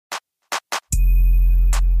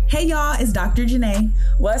Hey y'all, it's Dr. Janae.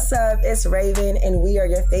 What's up? It's Raven, and we are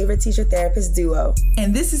your favorite teacher therapist duo.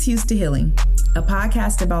 And this is Hews to Healing, a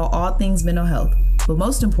podcast about all things mental health, but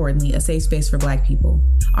most importantly, a safe space for Black people.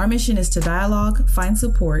 Our mission is to dialogue, find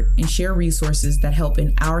support, and share resources that help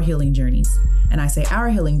in our healing journeys. And I say our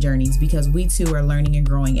healing journeys because we too are learning and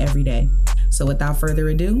growing every day. So without further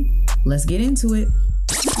ado, let's get into it.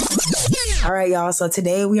 All right, y'all. So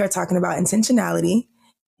today we are talking about intentionality.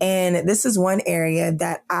 And this is one area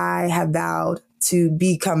that I have vowed to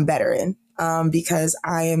become better in because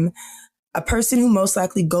I am a person who most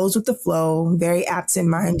likely goes with the flow, very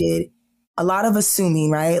absent-minded, a lot of assuming,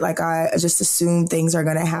 right? Like I just assume things are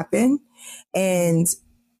going to happen. And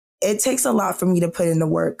it takes a lot for me to put in the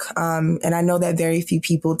work. And I know that very few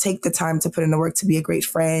people take the time to put in the work to be a great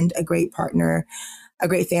friend, a great partner, a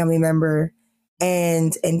great family member.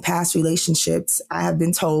 And in past relationships, I have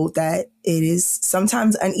been told that it is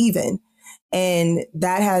sometimes uneven. And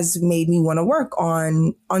that has made me want to work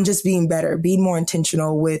on just being better, being more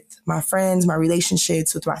intentional with my friends, my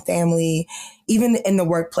relationships, with my family, even in the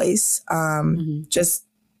workplace. Just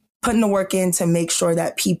putting the work in to make sure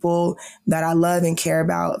that people that I love and care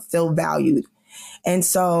about feel valued. And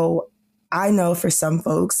so I know for some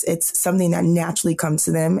folks, it's something that naturally comes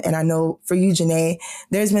to them. And I know for you, Janae,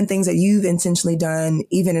 there's been things that you've intentionally done,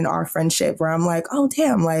 even in our friendship, where I'm like, oh,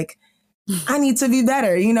 damn, like, I need to be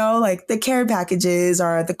better, you know, like the care packages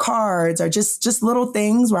or the cards or just little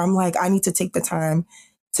things where I'm like, I need to take the time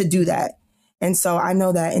to do that. And so I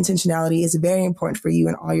know that intentionality is very important for you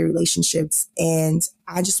in all your relationships. And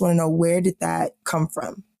I just want to know, where did that come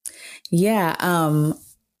from? Yeah.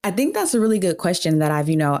 I think that's a really good question that I've,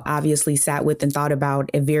 obviously sat with and thought about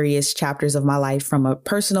at various chapters of my life, from a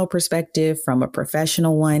personal perspective, from a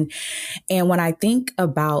professional one. And when I think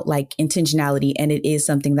about like intentionality, and it is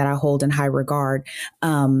something that I hold in high regard,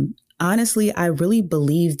 honestly, I really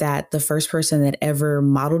believe that the first person that ever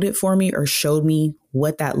modeled it for me or showed me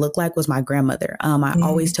what that looked like was my grandmother. I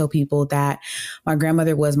always tell people that my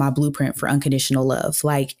grandmother was my blueprint for unconditional love.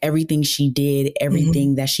 Like everything she did,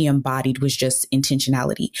 everything that she embodied was just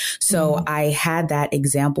intentionality. So I had that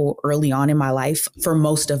example early on in my life for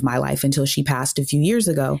most of my life until she passed a few years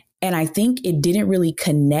ago. And I think it didn't really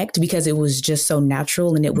connect because it was just so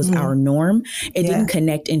natural and it was our norm. It didn't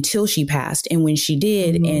connect until she passed. And when she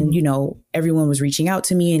did, and, everyone was reaching out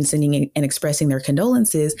to me and sending and expressing their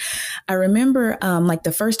condolences, I remember like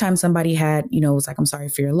the first time somebody had, was like, I'm sorry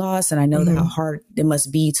for your loss. And I know that how hard it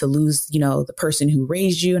must be to lose, the person who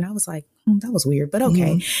raised you. And I was like, that was weird, but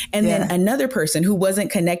okay. And then another person who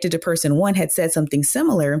wasn't connected to person one had said something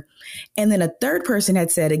similar. And then a third person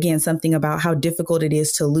had said, again, something about how difficult it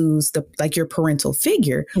is to lose your parental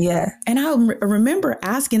figure. Yeah. And I remember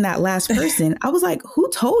asking that last person, I was like, who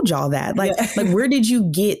told y'all that? Like, where did you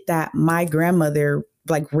get that my grandmother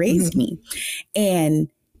raised me?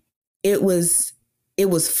 And it was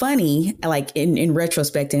funny, like in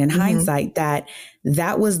retrospect and in hindsight,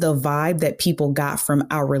 that was the vibe that people got from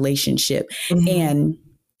our relationship. And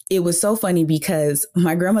it was so funny because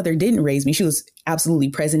my grandmother didn't raise me. She was absolutely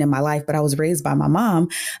present in my life, but I was raised by my mom.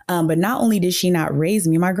 But not only did she not raise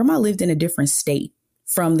me, my grandma lived in a different state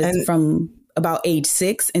from about age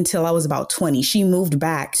 6 until I was about 20. She moved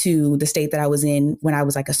back to the state that I was in when I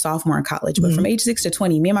was like a sophomore in college. But from age 6 to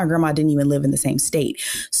 20, me and my grandma didn't even live in the same state.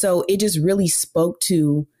 So it just really spoke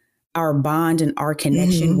to our bond and our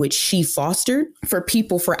connection, which she fostered for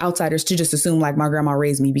outsiders to just assume like my grandma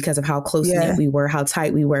raised me because of how close knit we were, how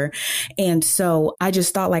tight we were. And so I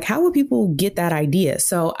just thought like, how would people get that idea?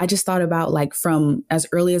 So I just thought about like from as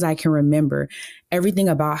early as I can remember, everything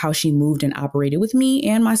about how she moved and operated with me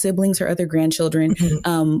and my siblings, her other grandchildren.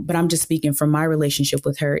 But I'm just speaking from my relationship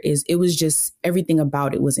with her it was just everything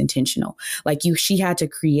about it was intentional. Like she had to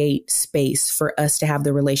create space for us to have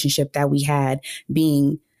the relationship that we had,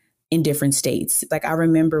 being in different states. Like I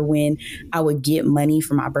remember when I would get money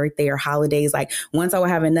for my birthday or holidays, like once I would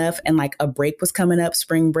have enough and like a break was coming up,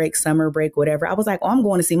 spring break, summer break, whatever, I was like, oh, I'm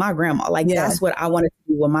going to see my grandma. Like that's what I wanted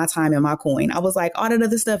to do with my time and my coin. I was like, all that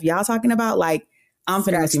other stuff y'all talking about, like I'm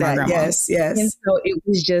finna go see my grandma. Yes. And so it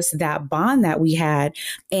was just that bond that we had.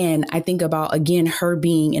 And I think about, again, her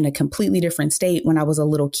being in a completely different state when I was a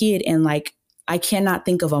little kid, and like, I cannot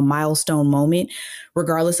think of a milestone moment,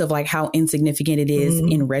 regardless of like how insignificant it is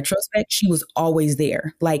in retrospect. She was always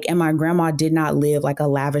there. Like, and my grandma did not live like a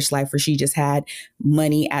lavish life where she just had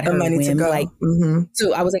money at her whim. Like,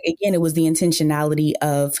 so I was like, again, it was the intentionality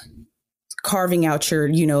of carving out your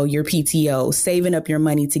PTO, saving up your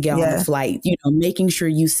money to get on a flight, making sure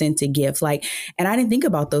you sent a gift. Like, and I didn't think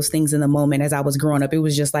about those things in the moment as I was growing up. It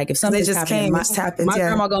was just like, if something's happening, my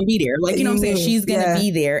grandma gonna be there. Like, you know what I'm saying? She's gonna be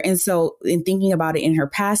there. And so in thinking about it in her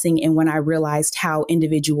passing, and when I realized how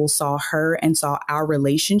individuals saw her and saw our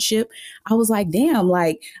relationship, I was like, damn,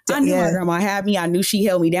 like I knew my grandma had me. I knew she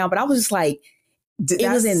held me down, but I was just like, it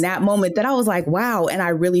was in that moment that I was like, wow. And I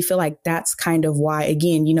really feel like that's kind of why,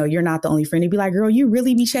 again, you're not the only friend to be like, girl, you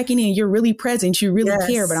really be checking in. You're really present. You really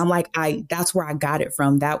care. But I'm like, that's where I got it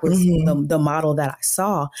from. That was the model that I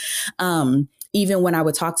saw. Even when I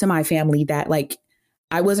would talk to my family, that like,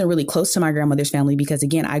 I wasn't really close to my grandmother's family because,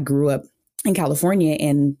 again, I grew up in California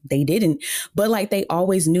and they didn't, but like they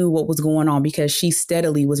always knew what was going on because she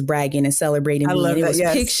steadily was bragging and celebrating me. And it was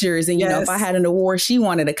pictures. And, if I had an award, she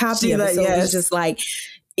wanted a copy of it. So it was just like,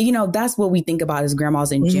 that's what we think about as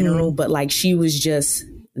grandmas in general. But like, she was just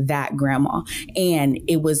that grandma, and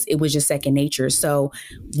it was just second nature. So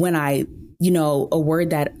when a word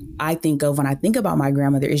that I think of when I think about my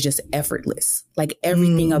grandmother is just effortless. Like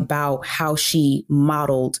everything about how she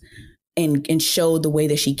modeled and showed the way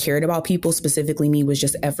that she cared about people, specifically me, was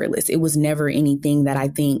just effortless. It was never anything that I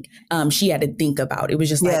think she had to think about. It was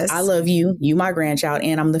just like, I love you, you my grandchild,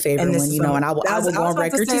 and I'm the favorite one, and I will go on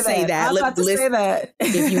record to say that. I was about to say that.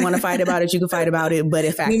 If you want to fight about it, you can fight about it. But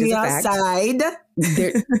if fact is a fact.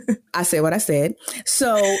 I said what I said.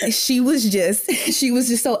 So she was just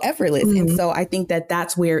so effortless. And so I think that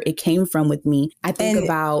that's where it came from with me. I think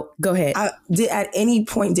go ahead. At any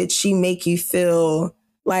point, did she make you feel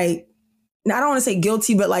like, I don't want to say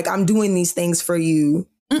guilty, but like, I'm doing these things for you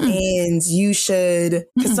and you should,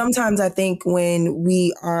 because sometimes I think when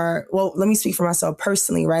we are, well, let me speak for myself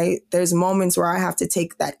personally, right? There's moments where I have to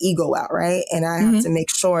take that ego out, right? And I have to make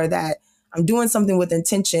sure that I'm doing something with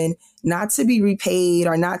intention, not to be repaid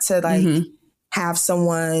or not to like have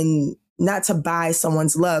someone, not to buy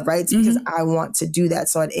someone's love, right? It's because I want to do that.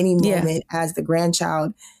 So at any moment as the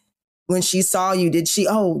grandchild, when she saw you, did she,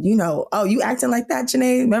 you acting like that,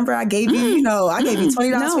 Janae? Remember I gave you, I gave you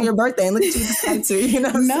 $20 for your birthday and look at you decided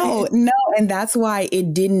to, No. And that's why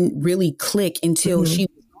it didn't really click until she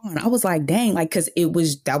was gone. I was like, dang, like, cause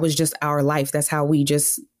that was just our life. That's how we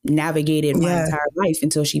just navigated my entire life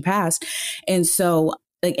until she passed. And so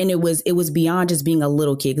like, and it was beyond just being a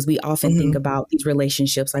little kid, because we often think about these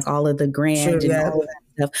relationships, like all of the grand and all of that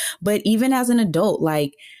stuff. But even as an adult,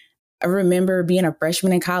 like, I remember being a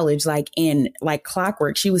freshman in college, like in like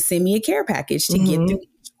clockwork, she would send me a care package to get through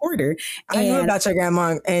each quarter. I knew about your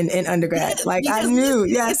grandma in undergrad. Like I knew,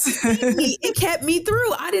 it kept me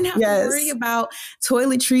through. I didn't have to worry about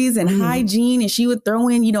toiletries and hygiene. And she would throw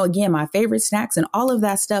in, again, my favorite snacks and all of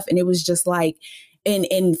that stuff. And it was just like,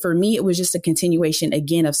 and for me, it was just a continuation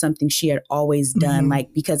again of something she had always done.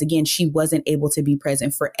 Like, because again, she wasn't able to be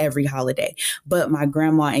present for every holiday, but my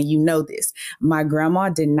grandma, and this, my grandma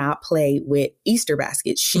did not play with Easter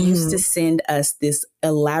baskets. She used to send us this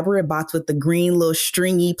elaborate box with the green little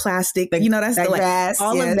stringy plastic, that's the grass,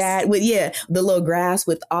 all of that with, the little grass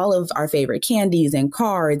with all of our favorite candies and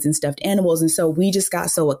cards and stuffed animals. And so we just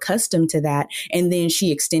got so accustomed to that. And then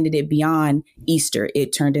she extended it beyond Easter.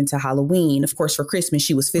 It turned into Halloween. Of course, for Christmas,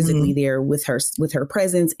 she was physically there with her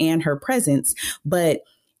presence and her presence. But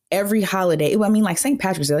every holiday, like St.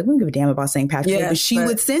 Patrick's Day, like we don't give a damn about St. Patrick's Day, but she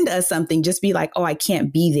would send us something, just be like, oh, I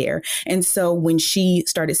can't be there. And so when she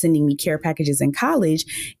started sending me care packages in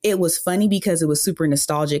college, it was funny because it was super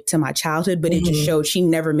nostalgic to my childhood, but it just showed she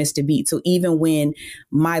never missed a beat. So even when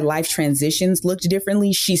my life transitions looked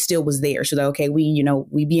differently, she still was there. She's like, okay,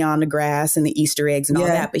 we beyond the grass and the Easter eggs and all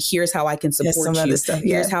that, but here's how I can support you.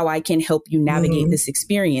 Here's how I can help you navigate this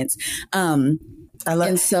experience.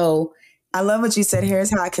 I love what you said. Here's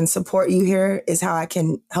how I can support you. Here is how I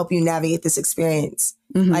can help you navigate this experience.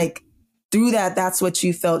 Like through that, that's what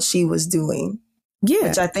you felt she was doing. Yeah.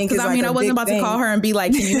 Which I think is I wasn't about to call her and be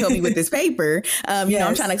like, can you help me with this paper? I'm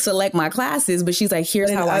trying to select my classes, but she's like, here's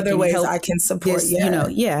how I can help. I can support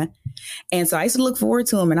this, And so I used to look forward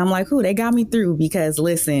to them. And I'm like, they got me through, because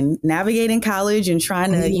listen, navigating college and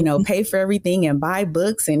trying to, pay for everything and buy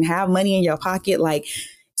books and have money in your pocket, like,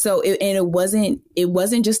 so it wasn't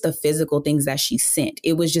just the physical things that she sent.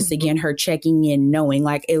 It was just, again, her checking in, knowing,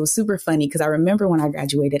 like, it was super funny. Cause I remember when I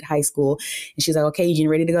graduated high school and she's like, okay, you getting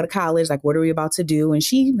ready to go to college? Like, what are we about to do? And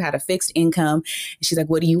she had a fixed income. And she's like,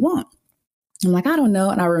 what do you want? I'm like, I don't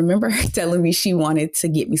know. And I remember her telling me she wanted to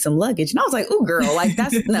get me some luggage. And I was like, oh, girl, like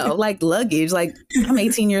that's no, like luggage. Like I'm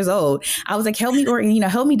 18 years old. I was like, help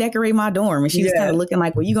me decorate my dorm. And she was kind of looking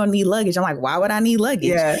like, well, you gonna need luggage. I'm like, why would I need luggage?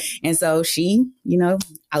 Yeah. And so she,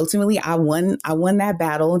 ultimately I won that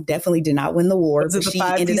battle. Definitely did not win the war. Was it the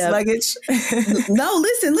 5-piece luggage? No,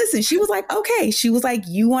 listen. She was like, okay. She was like,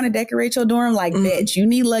 you want to decorate your dorm? Like, bitch, you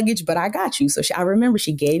need luggage, but I got you. So I remember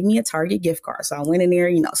she gave me a Target gift card. So I went in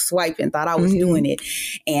there, swiping, thought I was doing it,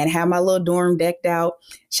 and had my little dorm decked out.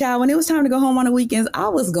 Child, when it was time to go home on the weekends, I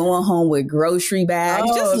was going home with grocery bags,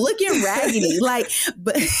 just looking raggedy.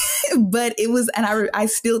 but it was, and I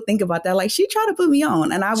still think about that. Like she tried to put me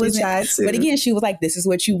on, and I wasn't. But again, she was like, "This is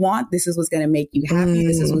what you want. This is what's going to make you happy.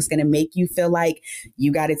 This is what's going to make you feel like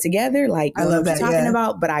you got it together. Like I love what you're talking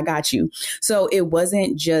about, but I got you." So it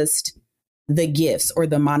wasn't just the gifts or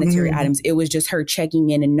the monetary items. It was just her checking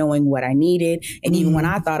in and knowing what I needed. And even when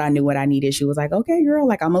I thought I knew what I needed, she was like, okay, girl,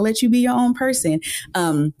 like I'm gonna let you be your own person.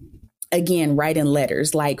 Again, writing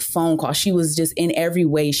letters, like phone calls. She was just in every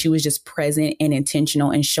way. She was just present and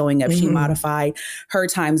intentional and showing up. She modified her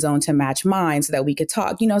time zone to match mine so that we could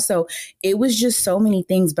talk, so it was just so many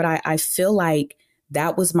things. But I feel like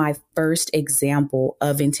that was my first example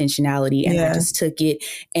of intentionality. And I just took it,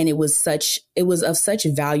 and it was of such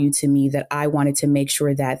value to me that I wanted to make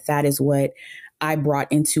sure that that is what I brought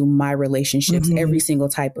into my relationships, every single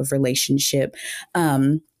type of relationship.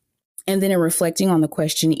 And then in reflecting on the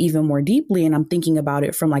question even more deeply, and I'm thinking about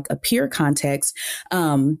it from like a peer context,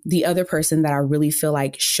 the other person that I really feel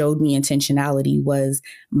like showed me intentionality was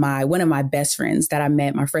one of my best friends that I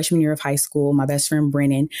met my freshman year of high school, my best friend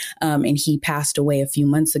Brennan, and he passed away a few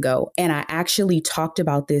months ago. And I actually talked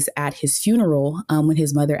about this at his funeral when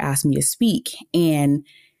his mother asked me to speak. And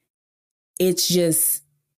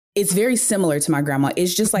it's very similar to my grandma.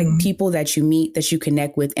 It's just like people that you meet, that you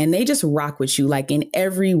connect with, and they just rock with you, like in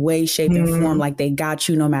every way, shape, and form, like they got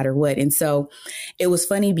you no matter what. And so it was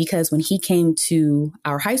funny because when he came to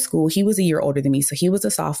our high school, he was a year older than me. So he was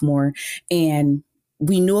a sophomore, and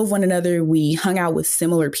we knew of one another. We hung out with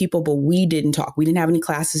similar people, but we didn't talk. We didn't have any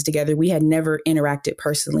classes together. We had never interacted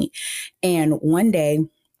personally. And one day,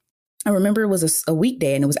 I remember it was a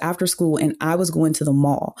weekday, and it was after school, and I was going to the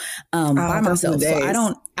mall by myself.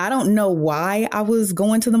 So I don't know why I was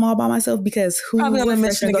going to the mall by myself, because who would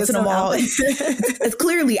freshman go to the mall? It's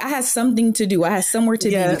clearly I had something to do. I had somewhere to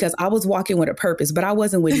be, because I was walking with a purpose, but I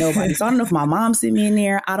wasn't with nobody. So I don't know if my mom sent me in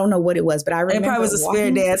there. I don't know what it was, but I remember it probably was a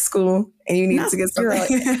spirit day at school. And you needed to get something.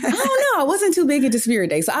 I don't know. I wasn't too big into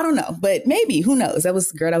Spirit Day, so I don't know. But maybe, who knows? That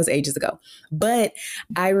was ages ago. But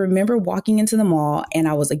I remember walking into the mall, and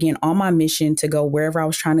I was, again, on my mission to go wherever I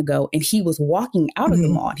was trying to go. And he was walking out of the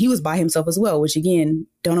mall. He was by himself as well, which, again,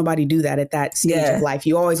 don't nobody do that at that stage of life.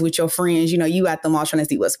 You always with your friends, you at the mall trying to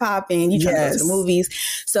see what's popping. You trying to go to the movies.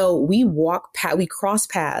 So we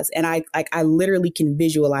crossed paths, and I literally can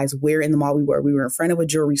visualize where in the mall we were. We were in front of a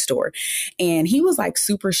jewelry store, and he was like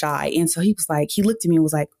super shy. And so he looked at me and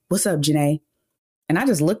was like, "What's up, Janae?" And I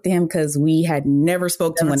just looked at him because we had never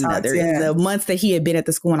spoke to one another in the months that he had been at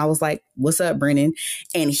the school. And I was like, "What's up, Brennan?"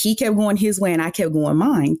 And he kept going his way, and I kept going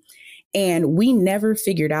mine. And we never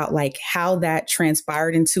figured out like how that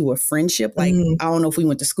transpired into a friendship. Like, I don't know if we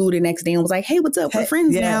went to school the next day and was like, "Hey, what's up? We're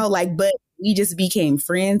friends now." Like, but we just became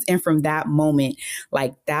friends. And from that moment,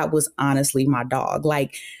 like, that was honestly my dog.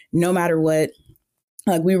 Like, no matter what,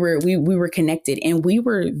 like we were connected, and we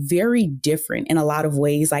were very different in a lot of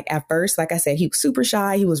ways. Like at first, like I said, he was super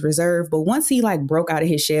shy, he was reserved, but once he like broke out of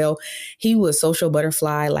his shell, he was social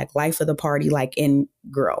butterfly, like life of the party, like, and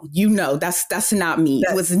girl, that's not me.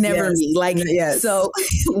 It was never me. Like, so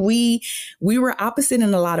we were opposite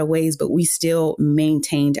in a lot of ways, but we still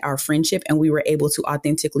maintained our friendship, and we were able to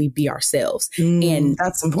authentically be ourselves. And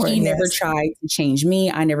that's important. He never tried to change me.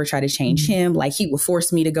 I never tried to change him. Like, he would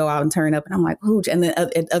force me to go out and turn up, and I'm like, "Ooh," and then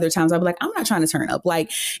at other times I'd be like, "I'm not trying to turn up." Like,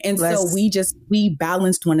 and so we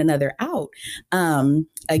balanced one another out.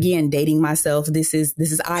 Again, dating myself, this is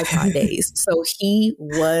iPod days. So he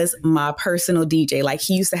was my personal DJ. Like,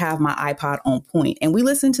 he used to have my iPod on point, and we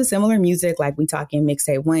listened to similar music. Like, we talking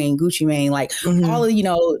Mixtape Wayne, Gucci Mane, like all of,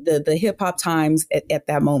 the hip hop times at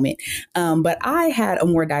that moment. But I had a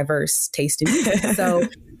more diverse taste in music. So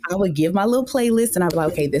I would give my little playlist, and I'd be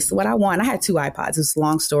like, "Okay, this is what I want." I had 2 iPods. It's a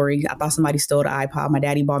long story. I thought somebody stole the iPod. My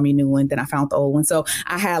daddy bought me a new one. Then I found the old one. So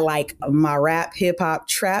I had like my rap, hip hop,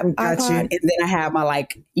 trap iPod. And then I had my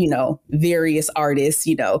like, various artists,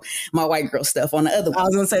 my white girl stuff on the other one. I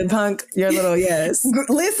was going to say punk, your little, yes.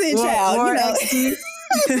 Listen, child,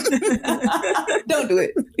 Don't do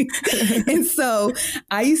it. And so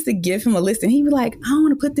I used to give him a list and he'd be like, I don't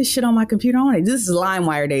want to put this shit on my computer. This is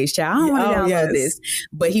LimeWire days, child. I don't want to download this.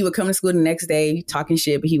 But he would come to school the next day talking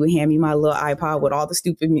shit, but he would hand me my little iPod with all the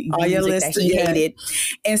stupid music that he hated.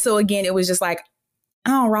 And so again, it was just like, I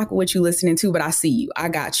don't rock with what you listening to, but I see you. I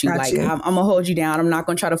got you. I'm going to hold you down. I'm not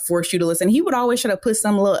going to try to force you to listen. He would always try to put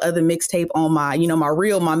some little other mixtape on my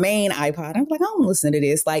main iPod. I'm like, I don't listen to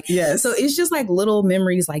this. Like, yes. So it's just like little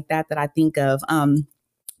memories like that I think of.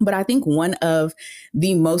 But I think one of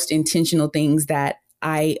the most intentional things that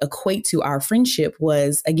I equate to our friendship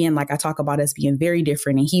was, again, like I talk about us being very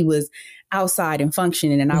different, and he was outside and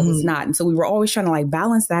functioning and I was not. And so we were always trying to like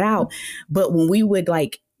balance that out. But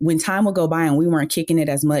when time would go by and we weren't kicking it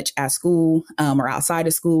as much at school or outside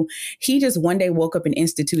of school, he just one day woke up and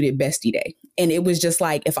instituted Bestie Day. And it was just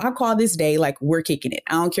like, if I call this day, like, we're kicking it.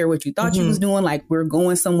 I don't care what you thought you was doing. Like, we're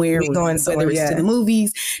going somewhere, whether it's to the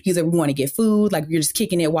movies. He's like, we want to get food. Like, we're just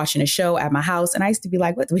kicking it, watching a show at my house. And I used to be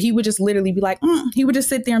like, what? He would just literally be like, he would just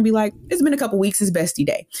sit there and be like, it's been a couple weeks. It's Bestie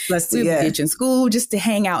Day. We would ditch in school just to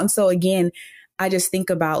hang out. And so again, I just think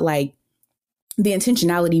about like, the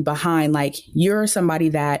intentionality behind like, you're somebody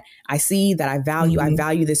that I see, that I value. I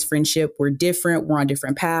value this friendship. We're different. We're on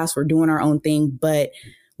different paths. We're doing our own thing, but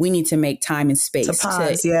we need to make time and space to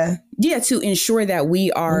pause, to ensure that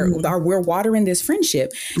we're watering this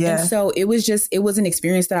friendship. And so it was an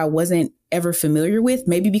experience that I wasn't ever familiar with,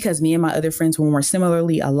 maybe because me and my other friends were more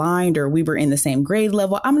similarly aligned, or we were in the same grade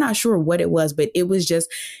level. I'm not sure what it was, but it was just,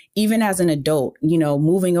 even as an adult,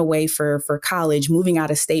 moving away for college, moving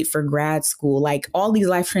out of state for grad school, like all these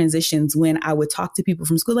life transitions, when I would talk to people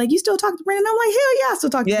from school, like, you still talk to Brandon? I'm like, hell yeah, I still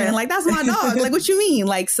talk to Brandon. Like, that's my dog. Like, what you mean?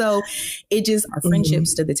 Like, so it just, our friendship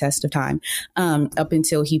stood the test of time up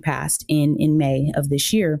until he passed in May of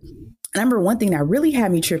this year. I remember one thing that really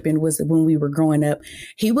had me tripping was when we were growing up,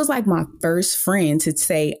 he was like my first friend to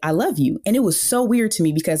say, I love you. And it was so weird to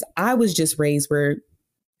me because I was just raised where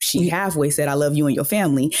she halfway said, I love you and your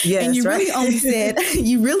family. Yes, and you really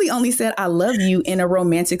only said, I love you in a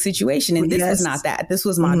romantic situation. And this was not that. This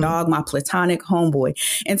was my dog, my platonic homeboy.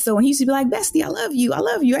 And so when he used to be like, Bestie, I love you. I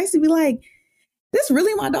love you. I used to be like, this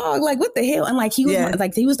really my dog? Like, what the hell? And like, he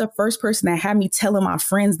was he was the first person that had me telling my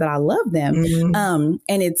friends that I love them. And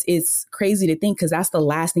it's crazy to think, because that's the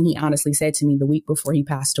last thing he honestly said to me the week before he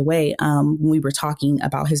passed away. When we were talking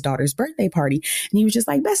about his daughter's birthday party, and he was just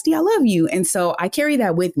like, Bestie, I love you. And so I carry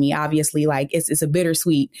that with me. Obviously, like, it's a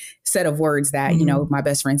bittersweet set of words that, my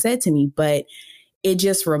best friend said to me, but it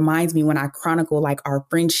just reminds me when I chronicle like our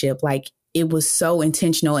friendship, like, it was so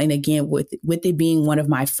intentional. And again, with it being one of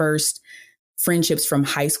my first friendships from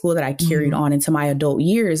high school that I carried on into my adult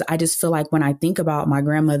years, I just feel like when I think about my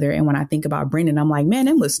grandmother and when I think about Brendan, I'm like, man,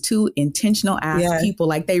 it was two intentional ass people.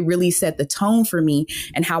 Like, they really set the tone for me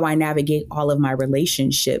and how I navigate all of my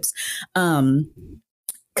relationships.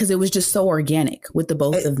 Because it was just so organic with the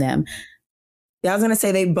both of them. Yeah, I was going to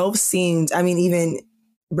say they both seemed, I mean, even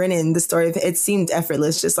Brennan, the story of it seemed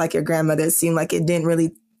effortless, just like your grandmother. It seemed like it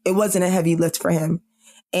wasn't a heavy lift for him.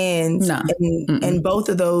 And both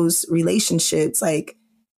of those relationships, like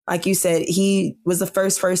you said, he was the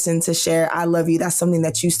first person to share, I love you. That's something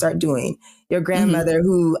that you start doing. Your grandmother,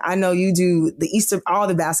 who I know you do the Easter, all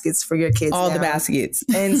the baskets for your kids. The baskets.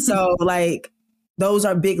 And so like, those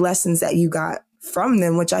are big lessons that you got from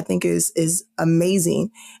them, which I think is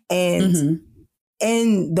amazing. And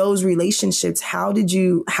in those relationships, how did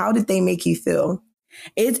they make you feel?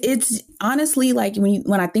 It's honestly, like,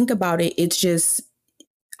 when I think about it, it's just,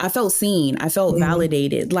 I felt seen. I felt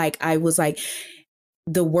validated. Like, I was like,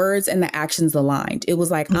 the words and the actions aligned. It was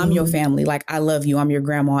like, I'm your family. Like, I love you. I'm your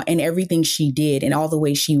grandma. And everything she did and all the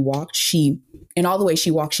way she walked, she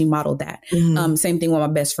modeled that. Same thing with my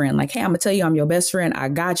best friend. Like, hey, I'm gonna tell you, I'm your best friend. I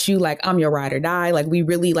got you. Like, I'm your ride or die. Like, we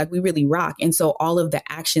really rock. And so all of the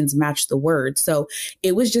actions matched the words. So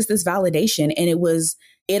it was just this validation. And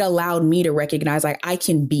it allowed me to recognize, like, I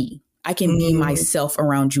can be myself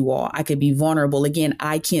around you all. I could be vulnerable. Again,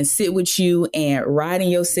 I can sit with you and ride in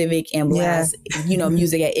your Civic and blast,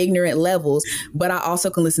 music at ignorant levels, but I also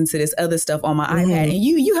can listen to this other stuff on my iPad, and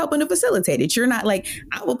you helping to facilitate it. You're not like,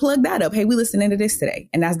 I will plug that up. Hey, we listening to this today.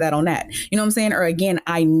 And that's that on that. You know what I'm saying? Or again,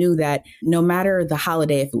 I knew that no matter the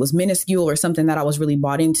holiday, if it was minuscule or something that I was really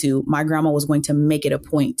bought into, my grandma was going to make it a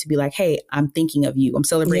point to be like, hey, I'm thinking of you. I'm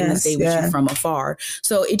celebrating this day with you from afar.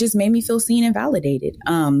 So it just made me feel seen and validated.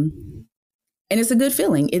 And it's a good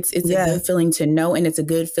feeling. It's a good feeling to know, and it's a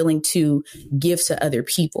good feeling to give to other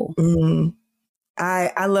people.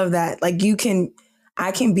 I love that. Like,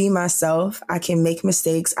 I can be myself. I can make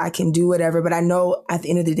mistakes. I can do whatever. But I know at the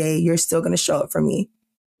end of the day, you're still going to show up for me.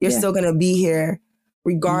 You're still going to be here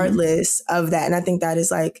regardless of that. And I think that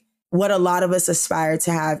is like what a lot of us aspire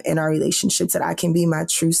to have in our relationships, that I can be my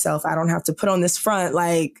true self. I don't have to put on this front.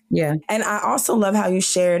 Like, yeah. And I also love how you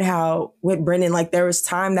shared how with Brendan, like there was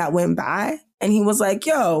time that went by and he was like,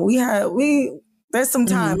 yo, there's some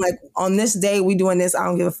time, like on this day, we doing this. I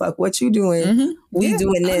don't give a fuck what you doing. We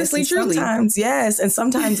doing this. Honestly, truly. Sometimes, yes. And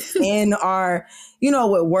sometimes in our,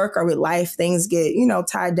 with work or with life, things get,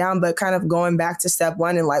 tied down, but kind of going back to step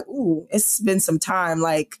one and like, ooh, it's been some time.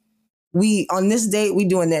 Like on this date, we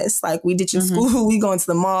doing this. Like we ditching school, we going to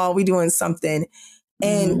the mall, we doing something.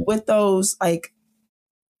 And with those, like,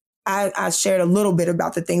 I shared a little bit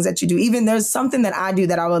about the things that you do. Even there's something that I do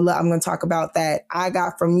that I'm going to talk about that I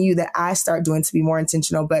got from you that I start doing to be more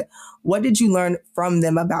intentional. But what did you learn from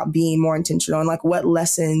them about being more intentional? And like what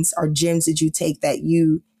lessons or gems did you take that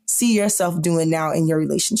you see yourself doing now in your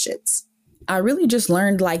relationships? I really just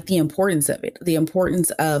learned like the importance of it, the importance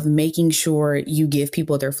of making sure you give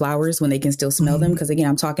people their flowers when they can still smell them. Because again,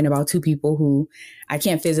 I'm talking about two people who I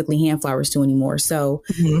can't physically hand flowers to anymore. So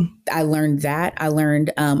I learned that. I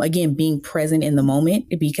learned, again, being present in the moment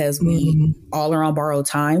because we all are on borrowed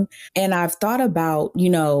time. And I've thought about,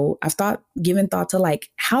 given thought to like,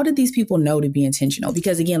 how did these people know to be intentional?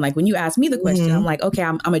 Because again, like when you ask me the question, I'm like, okay,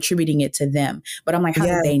 I'm attributing it to them. But I'm like, how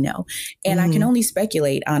did they know? And I can only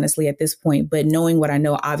speculate, honestly, at this point. But knowing what I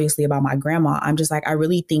know, obviously, about my grandma, I'm just like, I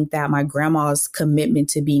really think that my grandma's commitment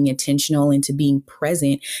to being intentional and to being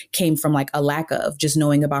present came from like a lack of just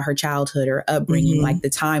knowing about her childhood or upbringing, like the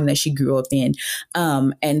time that she grew up in.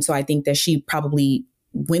 And so I think that she probably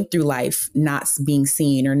went through life not being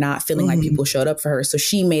seen or not feeling like people showed up for her. So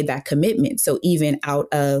she made that commitment. So even out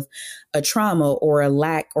of a trauma or a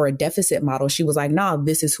lack or a deficit model, she was like, nah,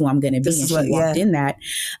 this is who I'm going to be. And she walked in that.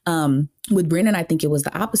 With Brendan, I think it was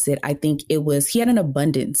the opposite. I think he had an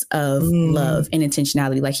abundance of love and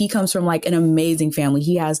intentionality. Like he comes from like an amazing family.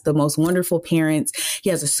 He has the most wonderful parents.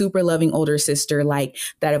 He has a super loving older sister, like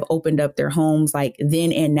that have opened up their homes like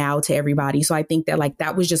then and now to everybody. So I think that like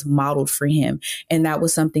that was just modeled for him. And that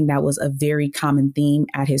was something that was a very common theme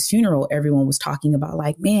at his funeral. Everyone was talking about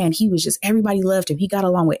like, man, he was just, everybody loved him. He got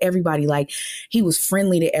along with everybody. Like he was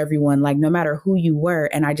friendly to everyone, like no matter who you were.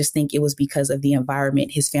 And I just think it was because of the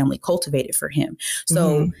environment his family cultivated for him.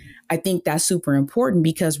 So I think that's super important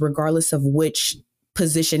because regardless of which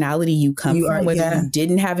positionality you come from, whether you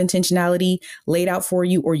didn't have intentionality laid out for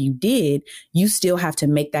you or you did, you still have to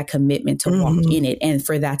make that commitment to walk in it and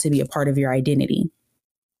for that to be a part of your identity.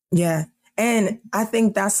 Yeah. And I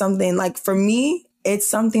think that's something like for me, it's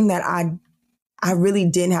something that I really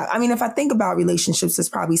didn't have. I mean, if I think about relationships, there's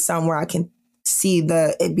probably somewhere I can see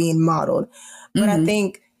it being modeled. But I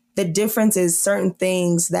think the difference is certain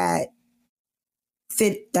things that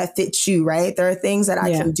fit you, right? There are things that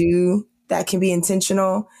I can do that can be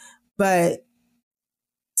intentional, but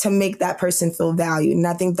to make that person feel valued. And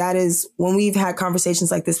I think that is when we've had conversations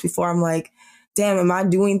like this before, I'm like, damn, am I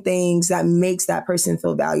doing things that makes that person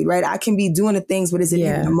feel valued, right? I can be doing the things, but is it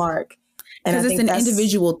hitting the mark? Because it's an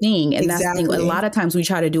individual thing. And that's the thing. A lot of times we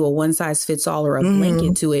try to do a one size fits all or a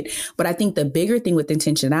blanket to it. But I think the bigger thing with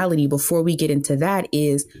intentionality, before we get into that,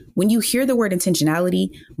 is when you hear the word intentionality,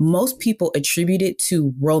 most people attribute it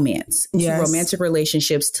to romance, to romantic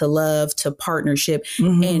relationships, to love, to partnership.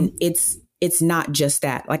 And it's not just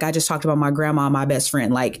that. Like I just talked about my grandma and my best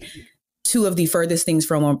friend, like two of the furthest things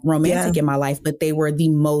from romantic in my life, but they were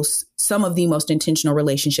some of the most intentional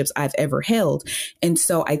relationships I've ever held. And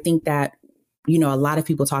so I think that, a lot of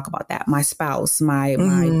people talk about that. My spouse, my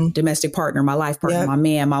domestic partner, my life partner, my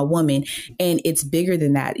man, my woman. And it's bigger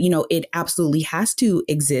than that. It absolutely has to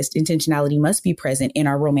exist. Intentionality must be present in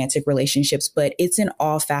our romantic relationships, but it's in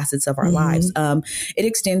all facets of our lives. It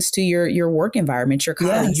extends to your work environment, your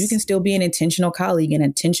colleagues. You can still be an intentional colleague, an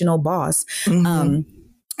intentional boss. And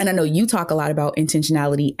I know you talk a lot about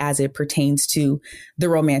intentionality as it pertains to the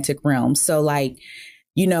romantic realm. So like,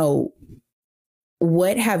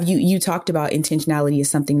 what have you talked about intentionality is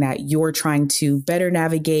something that you're trying to better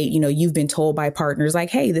navigate. You've been told by partners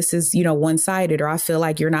like, hey, this is, one-sided, or I feel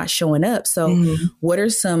like you're not showing up. So what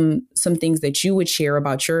are some things that you would share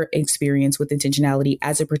about your experience with intentionality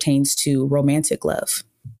as it pertains to romantic love?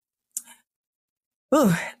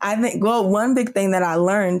 Ooh, I think, one big thing that I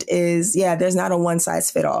learned is, there's not a one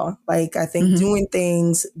size fit all. Like I think doing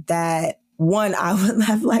things that I would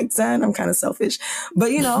have liked done. I'm kind of selfish, but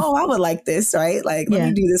I would like this, right? Like, let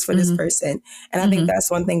me do this for this person. And I think that's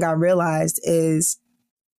one thing I realized is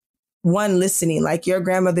listening. Like your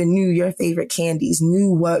grandmother knew your favorite candies,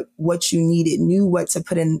 knew what you needed, knew what to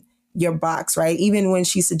put in your box, right? Even when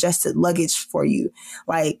she suggested luggage for you,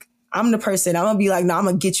 like I'm the person, I'm gonna be like, no, I'm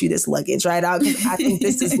gonna get you this luggage, right? I think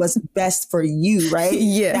this is what's best for you, right?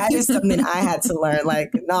 Yeah. That is something I had to learn.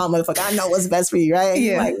 Like, nah, motherfucker, I know what's best for you, right? And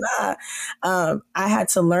Yeah. like, nah. I had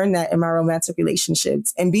to learn that in my romantic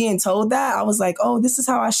relationships. And being told that, I was like, oh, this is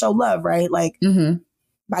how I show love, right? Like,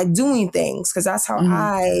 by doing things, because that's how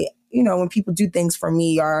I, you know, when people do things for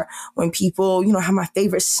me, or when people, you know, have my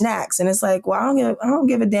favorite snacks, and it's like, well, I don't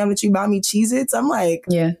give a damn that you buy me Cheez-Its. I'm like,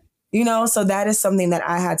 yeah, you know, so that is something that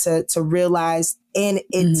I had to realize. And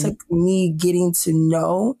it took me getting to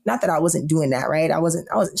know, not that I wasn't doing that, right? I wasn't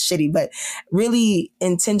shitty, but really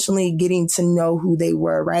intentionally getting to know who they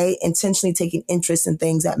were, right? Intentionally taking interest in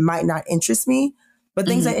things that might not interest me, but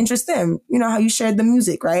things that interest them. You know, how you shared the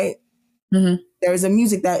music, right? There's a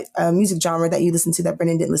music genre that you listen to that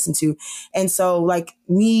Brennan didn't listen to. And so like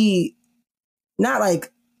me, not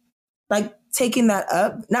like taking that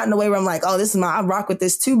up, not in a way where I'm like, oh, this is I rock with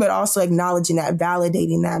this too, but also acknowledging that,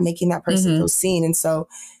 validating that, making that person feel seen. And so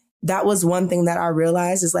that was one thing that I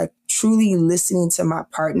realized is like truly listening to my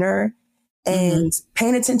partner and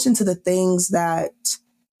paying attention to the things that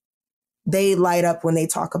they light up when they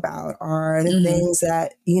talk about, or the things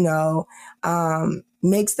that, you know,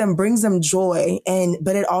 brings them joy.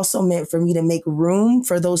 But it also meant for me to make room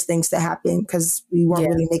for those things to happen, because we weren't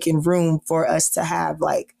really making room for us to have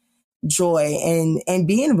like joy and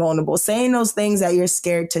being vulnerable, saying those things that you're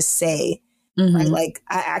scared to say. Right? Like,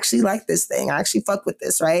 I actually like this thing. I actually fuck with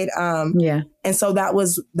this. Right. And so that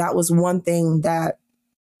was one thing that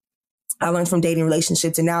I learned from dating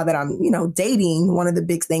relationships. And now that I'm, you know, dating, one of the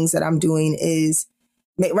big things that I'm doing is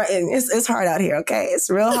it's hard out here. Okay. It's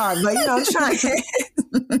real hard, but you know, I'm trying.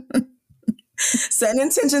 Setting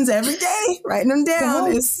intentions every day, writing them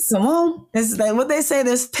down. Come on. It's like what they say,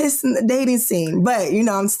 there's piss in the dating scene, but you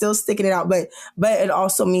know, I'm still sticking it out. But it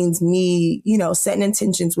also means me, you know, setting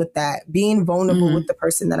intentions with that, being vulnerable with the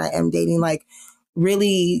person that I am dating, like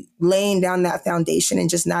really laying down that foundation and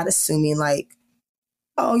just not assuming like,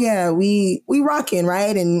 oh yeah, we rocking,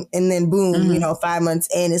 right? And then boom, you know, 5 months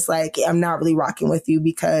in, it's like, I'm not really rocking with you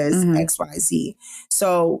because X, Y, Z.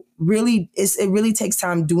 So really, it really takes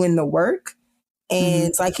time doing the work.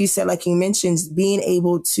 And like you said, like you mentioned, being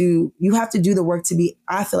able to, you have to do the work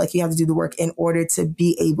I feel like you have to do the work in order to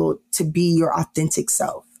be able to be your authentic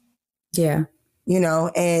self. Yeah. You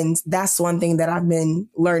know, and that's one thing that I've been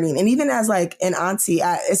learning. And even as like an auntie,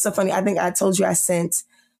 it's so funny. I think I told you I sent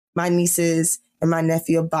my nieces and my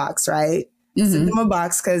nephew a box, right? Sent them a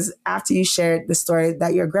box because after you shared the story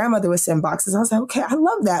that your grandmother would send boxes, I was like, okay, I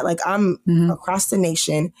love that. Like, I'm across the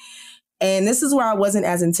nation. And this is where I wasn't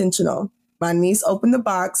as intentional. My niece opened the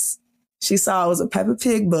box. She saw it was a Peppa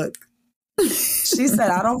Pig book. She said,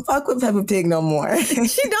 I don't fuck with Peppa Pig no more.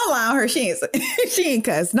 She don't lie on her. She ain't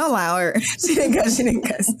cuss. Don't lie on her. She didn't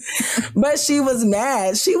cuss. But she was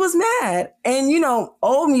mad. And, you know,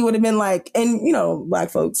 old me would have been like, and, you know, Black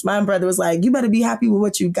folks, my brother was like, you better be happy with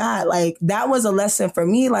what you got. Like, that was a lesson for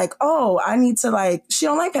me. Like, oh, I need to like, she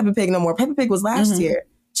don't like Peppa Pig no more. Peppa Pig was last year.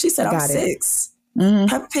 She said, I'm 6.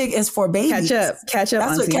 Peppa Pig is for babies. Catch up.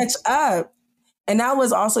 That's what catch up. And that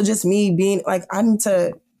was also just me being like, I need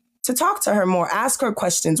to talk to her more, ask her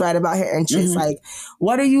questions, right, about her interests. Like,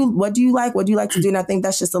 what do you like? What do you like to do? And I think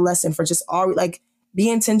that's just a lesson for just all, like, be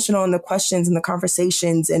intentional in the questions and the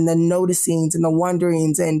conversations and the noticings and the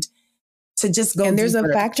wonderings, and to just go. And there's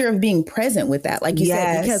deeper. a factor of being present with that, like you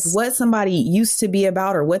said, because what somebody used to be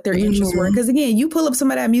about or what their interests were. Because again, you pull up some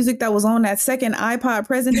of that music that was on that second iPod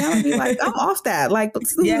present down and be like, I'm off that. Like,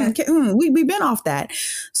 we've been off that.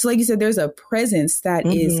 So like you said, there's a presence that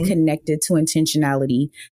is connected to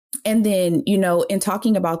intentionality. And then, you know, in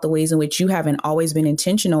talking about the ways in which you haven't always been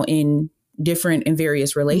intentional in different and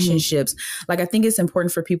various relationships, like, I think it's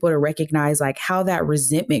important for people to recognize like how that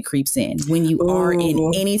resentment creeps in when you are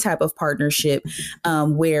in any type of partnership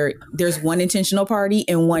where there's one intentional party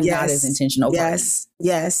and one not as intentional party.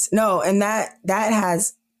 Yes. No. And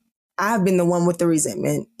I've been the one with the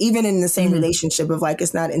resentment, even in the same relationship of like,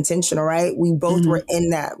 it's not intentional, right? We both were in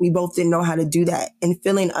that. We both didn't know how to do that and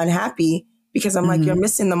feeling unhappy because I'm like, you're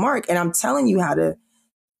missing the mark. And I'm telling you how to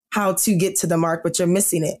get to the mark, but you're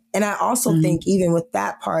missing it. And I also think even with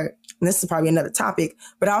that part, and this is probably another topic,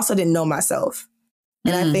 but I also didn't know myself.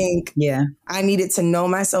 And I think I needed to know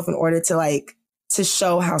myself in order to like, to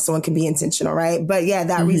show how someone can be intentional. Right. But yeah,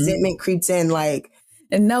 that resentment creeps in like,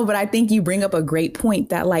 No, but I think you bring up a great point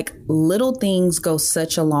that like little things go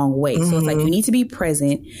such a long way. So it's like you need to be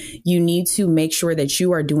present. You need to make sure that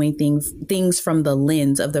you are doing things from the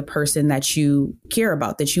lens of the person that you care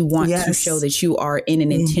about, that you want to show that you are in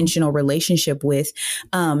an intentional relationship with.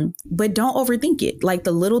 But don't overthink it. Like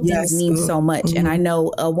the little things mean so much. And I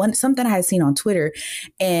know something I had seen on Twitter,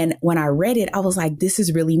 and when I read it, I was like, this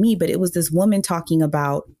is really me. But it was this woman talking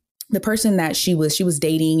about the person that she was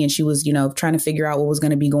dating, and she was, trying to figure out what was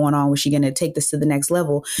going to be going on. Was she going to take this to the next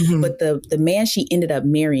level? But the man she ended up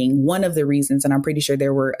marrying, one of the reasons, and I'm pretty sure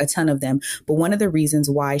there were a ton of them, but one of the reasons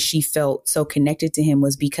why she felt so connected to him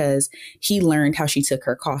was because he learned how she took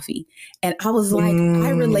her coffee. And I was like,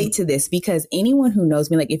 I relate to this, because anyone who knows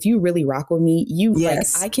me, like if you really rock with me, like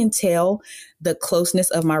I can tell the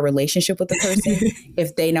closeness of my relationship with the person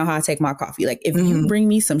if they know how to take my coffee. Like if you bring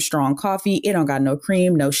me some strong coffee, it don't got no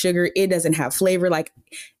cream, no sugar, it doesn't have flavor. Like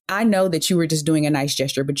I know that you were just doing a nice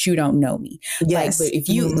gesture, but you don't know me. Like, but if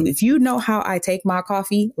you know how I take my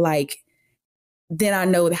coffee, like then I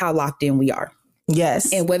know how locked in we are.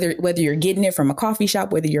 Yes. And whether you're getting it from a coffee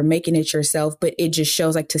shop, whether you're making it yourself, but it just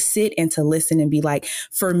shows like to sit and to listen and be like,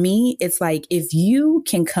 for me, it's like, if you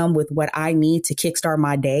can come with what I need to kickstart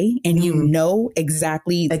my day, and you know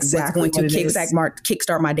exactly what's going to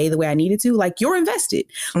kickstart my day the way I need it to, like you're invested.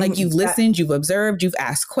 Like you've listened, you've observed, you've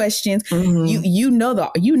asked questions, you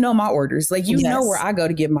know my orders, like you know where I go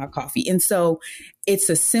to get my coffee. And so it's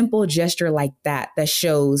a simple gesture like that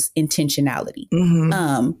shows intentionality.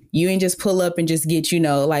 You ain't just pull up and just get,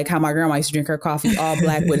 like how my grandma used to drink her coffee all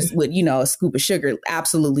black with a scoop of sugar.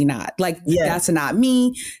 Absolutely not. Like that's not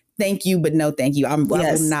me. Thank you, but no thank you. I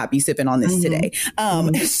will not be sipping on this today.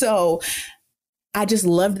 So I just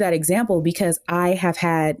loved that example, because I have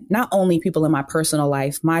had not only people in my personal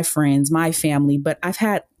life, my friends, my family, but I've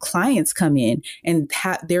had clients come in and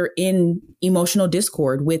they're in emotional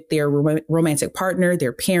discord with their romantic partner,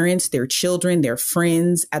 their parents, their children, their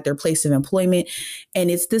friends at their place of employment.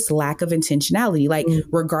 And it's this lack of intentionality. Like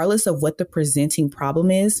regardless of what the presenting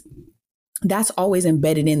problem is, that's always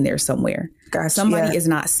embedded in there somewhere. Somebody is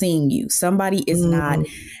not seeing you. Somebody is not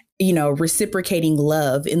reciprocating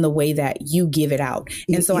love in the way that you give it out.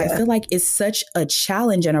 And so I feel like it's such a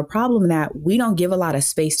challenge and a problem that we don't give a lot of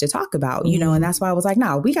space to talk about, and that's why I was like,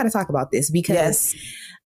 no, we got to talk about this, because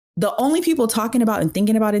the only people talking about and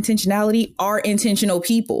thinking about intentionality are intentional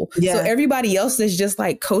people. So everybody else is just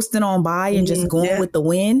like coasting on by and just going with the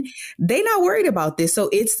wind. They not worried about this. So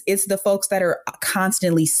it's the folks that are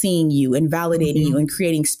constantly seeing you and validating you and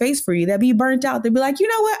creating space for you that be burnt out. They'll be like, you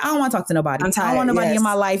know what? I don't want to talk to nobody. I don't want nobody in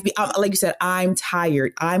my life. Like you said, I'm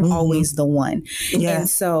tired. I'm always the one. And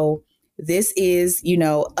so this is,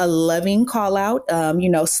 a loving call out,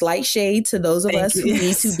 slight shade to those of us who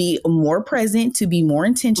need to be more present, to be more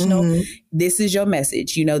intentional. This is your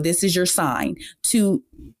message. This is your sign to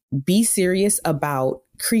be serious about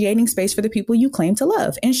creating space for the people you claim to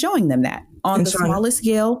love and showing them that on the smallest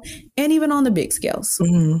scale and even on the big scales.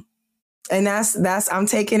 And that's, I'm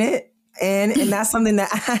taking it. And that's something that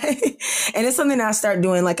it's something that I start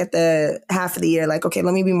doing like at the half of the year, like, okay,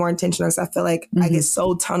 let me be more intentional. So I feel like I get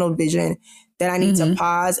so tunnel vision that I need to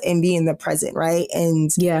pause and be in the present. Right.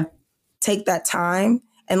 And take that time.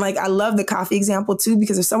 And like, I love the coffee example too,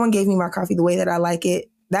 because if someone gave me my coffee the way that I like it,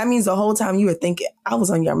 that means the whole time you were thinking I was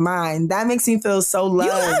on your mind. That makes me feel so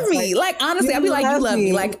loved. You love me. Like honestly, I'd be like, you love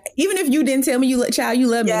me. Like, even if you didn't tell me, you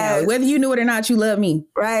love me now. Whether you knew it or not, you love me.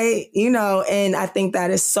 Right. And I think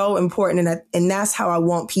that is so important. And that's how I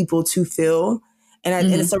want people to feel.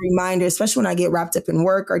 And it's a reminder, especially when I get wrapped up in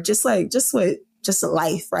work or just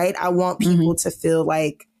life, right? I want people to feel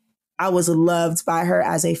like I was loved by her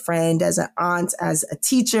as a friend, as an aunt, as a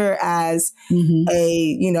teacher, as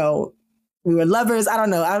we were lovers. I don't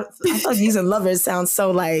know. I thought using lovers sounds so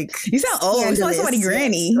like... You sound old. You sound like somebody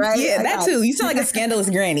granny. Right? Yeah, that too. You sound like a scandalous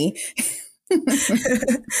granny.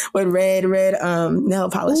 With red nail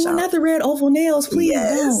polish on. Not the red oval nails, please.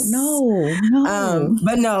 Yes. No.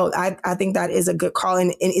 But no, I think that is a good call.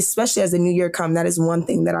 And especially as the new year comes, that is one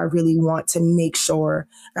thing that I really want to make sure.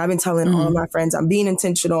 I've been telling all of my friends, I'm being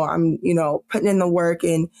intentional. I'm, putting in the work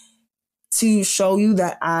and to show you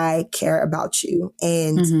that I care about you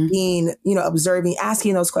and being, observing,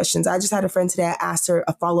 asking those questions. I just had a friend today. I asked her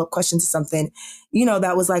a follow-up question to something,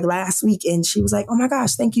 that was like last week. And she was like, oh my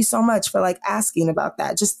gosh, thank you so much for like asking about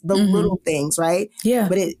that. Just the little things. Right. Yeah.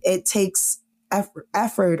 But it takes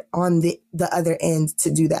effort on the other end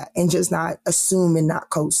to do that and just not assume and not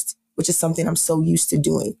coast, which is something I'm so used to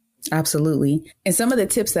doing. Absolutely. And some of the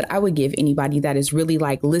tips that I would give anybody that is really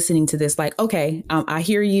like listening to this, like, okay, I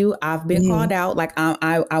hear you. I've been called out. Like,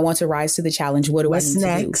 I want to rise to the challenge. What do I need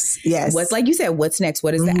next? to do? Yes. What's, like you said, what's next?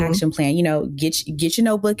 What is the action plan? You know, get your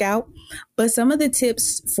notebook out. But some of the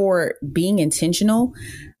tips for being intentional,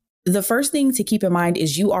 the first thing to keep in mind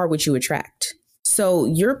is you are what you attract. So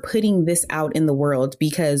you're putting this out in the world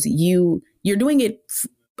because you're doing it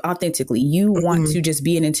authentically. You want to just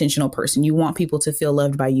be an intentional person. You want people to feel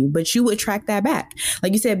loved by you, but you attract that back.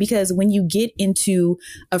 Like you said, because when you get into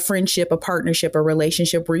a friendship, a partnership, a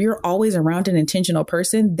relationship where you're always around an intentional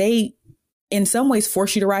person, they in some ways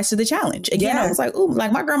force you to rise to the challenge. Again, I was like, ooh,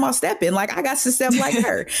 like my grandma stepping, like I got to step like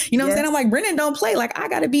her. You know what I'm saying? I'm like, Brennan, don't play. Like I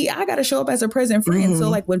gotta show up as a present friend. So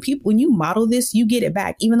like when you model this, you get it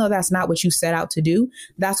back. Even though that's not what you set out to do,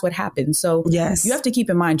 that's what happens. So you have to keep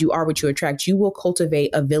in mind, you are what you attract. You will cultivate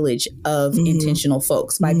a village of intentional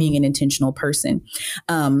folks by being an intentional person.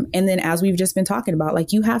 And then as we've just been talking about,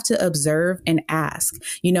 like you have to observe and ask,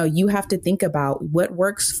 you know, you have to think about what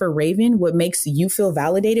works for Raven, what makes you feel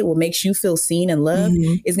validated, what makes you feel seen and loved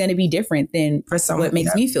is going to be different than what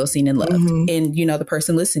makes me feel seen and loved. And, you know, the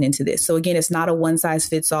person listening to this. So again, it's not a one size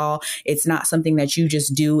fits all. It's not something that you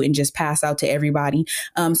just do and just pass out to everybody.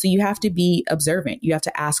 So you have to be observant. You have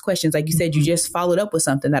to ask questions. Like you said, you just followed up with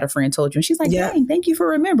something that a friend told you. And she's like, dang, thank you for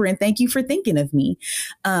remembering. Thank you for thinking of me.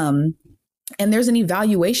 And there's an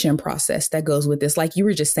evaluation process that goes with this. Like you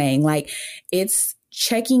were just saying, like it's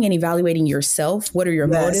checking and evaluating yourself. What are your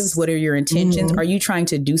motives? What are your intentions? Are you trying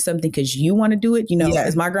to do something because you want to do it? You know,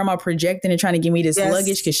 is my grandma projecting and trying to give me this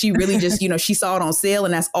luggage because she really just, you know, she saw it on sale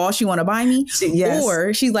and that's all she want to buy me?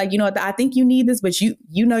 Or she's like, you know what, I think you need this, but you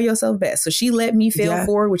know yourself best. So she let me fail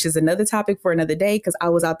forward, which is another topic for another day because I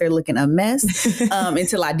was out there looking a mess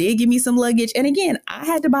until I did give me some luggage. And again, I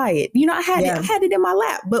had to buy it. You know, I had it in my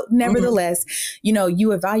lap. But nevertheless, you know,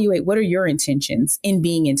 you evaluate what are your intentions in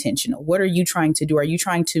being intentional? What are you trying to do? Are you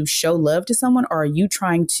trying to show love to someone, or are you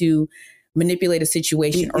trying to manipulate a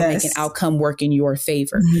situation or make an outcome work in your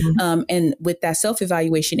favor? And with that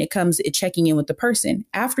self-evaluation, it comes checking in with the person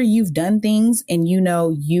after you've done things and, you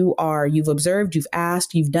know, you've observed, you've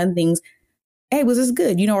asked, you've done things. Hey, was this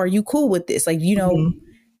good? You know, are you cool with this? Like, you know,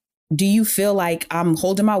 do you feel like I'm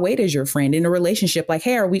holding my weight as your friend in a relationship? Like,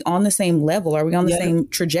 hey, are we on the same level? Are we on the same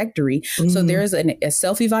trajectory? So there's a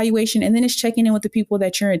self-evaluation, and then it's checking in with the people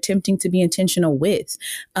that you're attempting to be intentional with.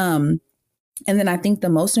 And then I think the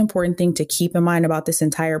most important thing to keep in mind about this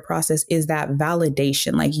entire process is that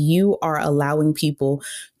validation. Like you are allowing people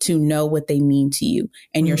to know what they mean to you.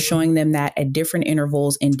 And you're showing them that at different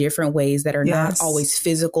intervals in different ways that are not always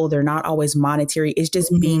physical. They're not always monetary. It's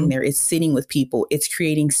just being there. It's sitting with people. It's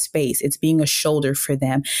creating space. It's being a shoulder for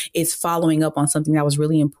them. It's following up on something that was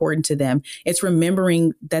really important to them. It's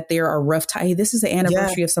remembering that there are rough times. Hey, this is the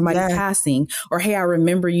anniversary of somebody passing. Or, hey, I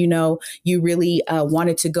remember, you know, you really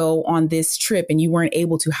wanted to go on this trip and you weren't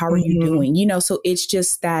able to. How are you doing? You know, so it's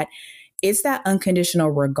just that it's that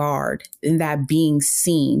unconditional regard and that being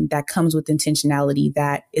seen that comes with intentionality.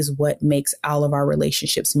 That is what makes all of our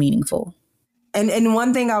relationships meaningful. And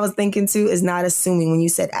one thing I was thinking too is not assuming when you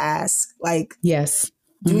said ask, like,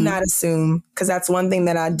 do not assume, because that's one thing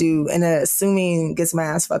that I do. And assuming gets my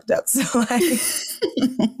ass fucked up. So like,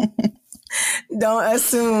 don't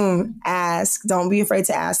assume, ask. Don't be afraid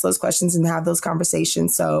to ask those questions and have those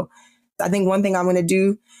conversations. So I think one thing I'm going to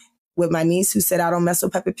do with my niece who said I don't mess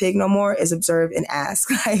with Peppa Pig no more is observe and ask.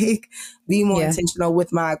 Like, be more intentional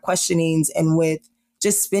with my questionings and with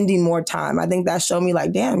just spending more time. I think that showed me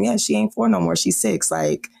like, damn, she ain't 4 no more. She's 6.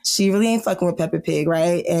 Like, she really ain't fucking with Peppa Pig,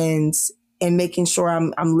 right? And making sure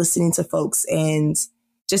I'm listening to folks and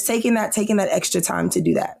just taking that extra time to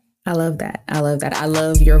do that. I love that. I love that. I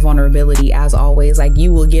love your vulnerability as always. Like,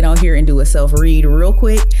 you will get on here and do a self-read real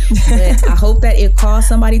quick. But I hope that it calls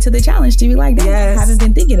somebody to the challenge to be like, damn, I haven't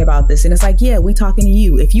been thinking about this. And it's like, we talking to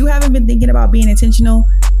you. If you haven't been thinking about being intentional,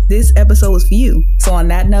 this episode was for you. So on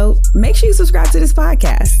that note, make sure you subscribe to this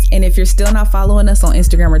podcast. And if you're still not following us on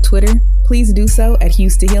Instagram or Twitter, please do so at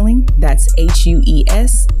Hues to Healing. That's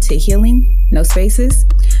HUES to Healing, no spaces.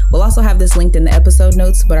 We'll also have this linked in the episode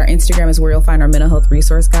notes, but our Instagram is where you'll find our mental health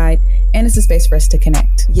resource guide, and it's a space for us to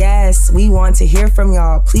connect. Yes, we want to hear from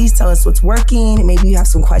y'all. Please tell us what's working. Maybe you have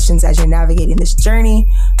some questions as you're navigating this journey,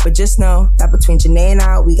 but just know that between Janae and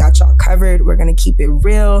I, we got y'all covered. We're going to keep it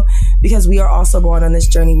real because we are also going on this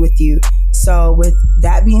journey with you. So with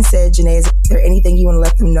that being said, Janae, is there anything you want to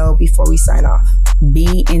let them know before we sign off?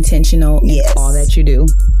 Be intentional in all that you do.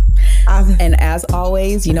 And as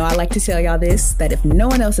always, I like to tell y'all this, that if no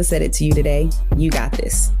one else has said it to you today, you got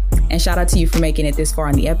this. And shout out to you for making it this far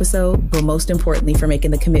in the episode, but most importantly, for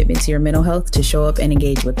making the commitment to your mental health to show up and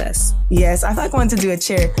engage with us. Yes, I feel like I wanted to do a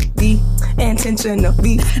cheer. Be intentional.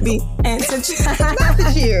 Be intentional. Not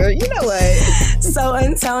the cheer. You know what? So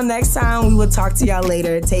until next time, we will talk to y'all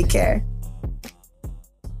later. Take care.